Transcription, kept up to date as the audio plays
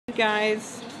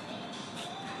guys.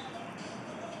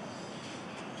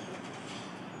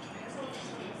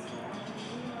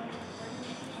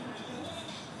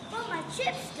 Oh, my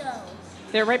chips go.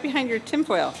 They're right behind your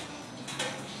tinfoil.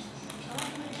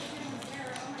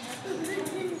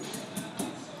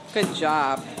 Good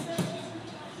job.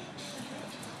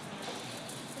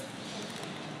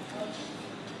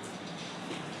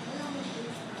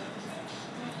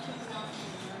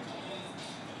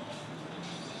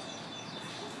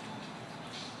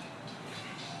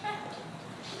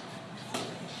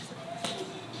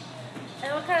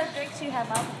 And what kind of drinks do you have,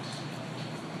 Mom?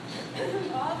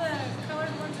 All the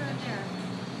colored ones are in there.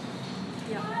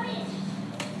 Yeah.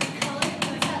 Colored,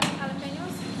 what's that?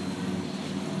 Jalapenos?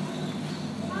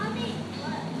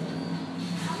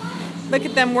 Look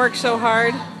at them work so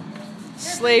hard.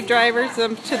 Slave drivers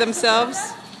them to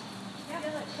themselves.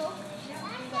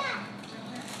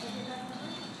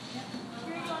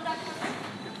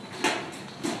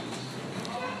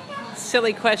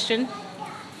 Silly question. What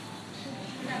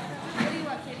do you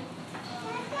want, Katie?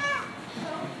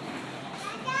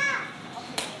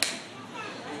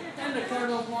 And the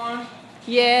turtle one.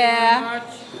 Yeah.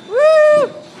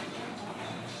 Woo!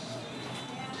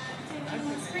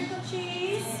 Sprinkle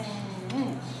cheese.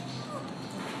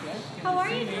 How are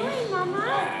you doing,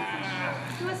 Mama?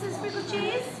 You want some sprinkled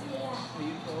cheese?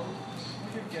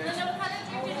 Okay. What kind of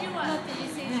drink did you want? Look, did you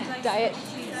say she likes Diet.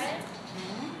 sprinkled cheese?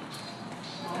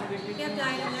 You have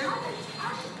diet in there? Look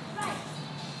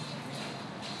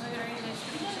at her eating nice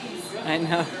sprinkled cheese. I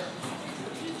know.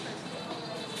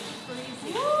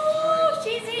 Woo!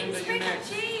 She's eating sprinkled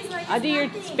cheese like I'll do your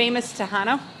nothing. famous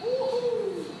Tejano.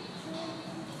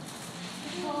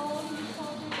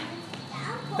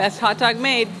 Best hot dog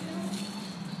made.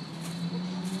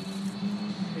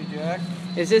 Hey, Jack.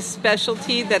 Is this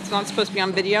specialty that's not supposed to be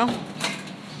on video? Hey,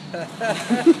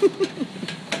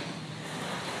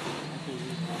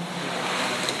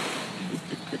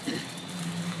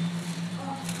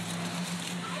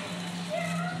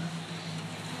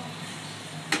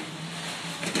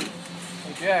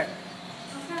 Jack.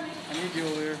 I need you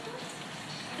over here.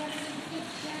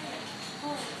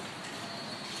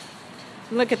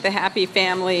 Look at the happy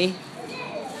family.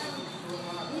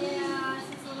 Yeah, it's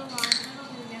just a little warm.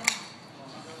 It'll do ya.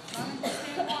 As long as you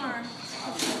stay warm.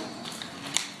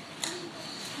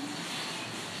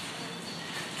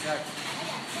 Jack.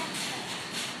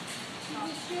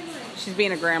 She's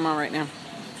being a grandma right now.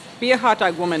 Be a hot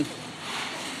dog woman.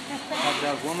 Hot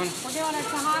dog woman. We're doing our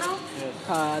Tejano.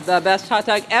 Yes. The best hot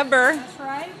dog ever. That's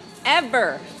right.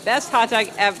 Ever. Best hot dog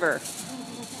ever.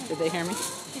 Did they hear me?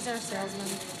 He's our salesman.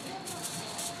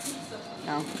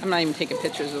 No, I'm not even taking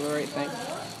pictures of the right thing.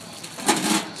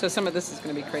 So some of this is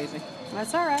going to be crazy.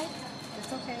 That's all right.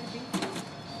 It's okay to be.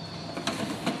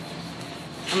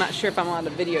 I'm not sure if I'm allowed to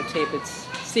videotape. It's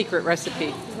secret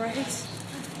recipe. Right.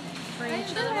 Range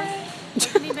another one.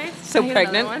 So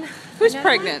pregnant. Who's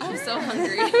pregnant? I'm so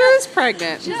hungry. Who's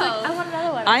pregnant? She's like, I want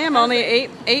another one. I am only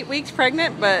eight weeks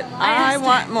pregnant, but I asked her-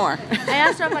 want more. I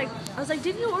asked her, I was like,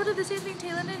 didn't you order the same thing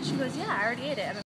Taylor did? And she goes, yeah, I already ate it.